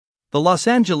The Los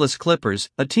Angeles Clippers,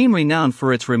 a team renowned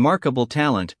for its remarkable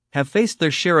talent, have faced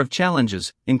their share of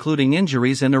challenges, including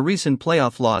injuries and a recent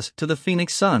playoff loss to the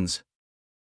Phoenix Suns.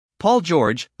 Paul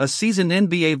George, a seasoned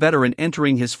NBA veteran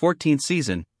entering his 14th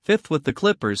season, fifth with the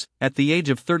Clippers, at the age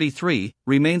of 33,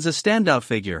 remains a standout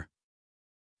figure.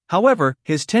 However,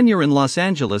 his tenure in Los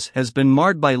Angeles has been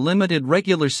marred by limited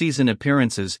regular season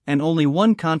appearances and only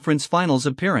one conference finals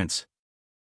appearance.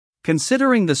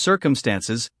 Considering the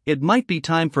circumstances, it might be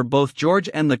time for both George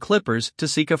and the Clippers to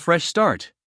seek a fresh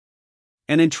start.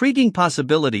 An intriguing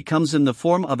possibility comes in the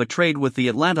form of a trade with the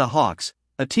Atlanta Hawks,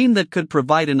 a team that could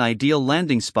provide an ideal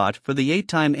landing spot for the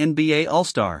 8-time NBA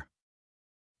All-Star.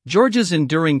 George's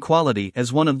enduring quality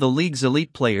as one of the league's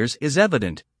elite players is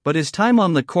evident, but his time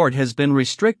on the court has been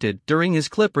restricted during his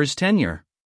Clippers tenure.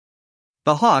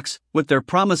 The Hawks, with their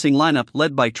promising lineup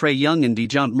led by Trae Young and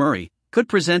DeJounte Murray, could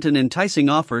present an enticing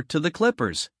offer to the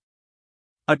Clippers.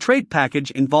 A trade package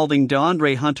involving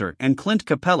DeAndre Hunter and Clint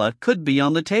Capella could be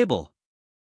on the table.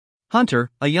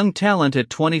 Hunter, a young talent at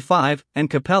 25, and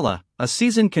Capella, a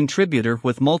seasoned contributor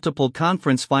with multiple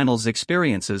conference finals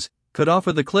experiences, could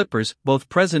offer the Clippers both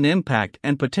present impact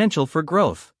and potential for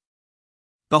growth.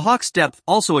 The Hawks' depth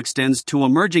also extends to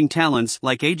emerging talents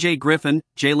like A.J. Griffin,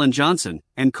 Jalen Johnson,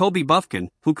 and Kobe Bufkin,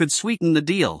 who could sweeten the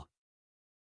deal.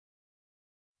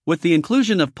 With the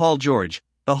inclusion of Paul George,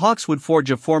 the Hawks would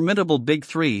forge a formidable Big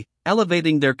Three,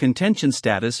 elevating their contention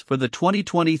status for the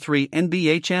 2023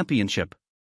 NBA championship.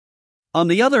 On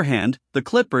the other hand, the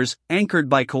Clippers, anchored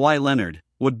by Kawhi Leonard,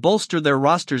 would bolster their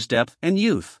roster's depth and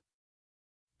youth.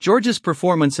 George's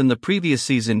performance in the previous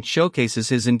season showcases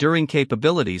his enduring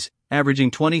capabilities,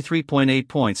 averaging 23.8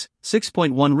 points,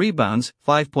 6.1 rebounds,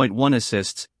 5.1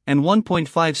 assists, and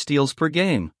 1.5 steals per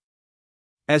game.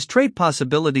 As trade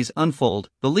possibilities unfold,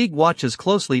 the league watches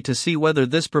closely to see whether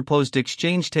this proposed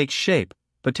exchange takes shape,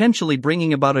 potentially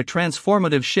bringing about a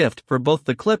transformative shift for both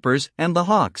the Clippers and the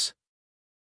Hawks.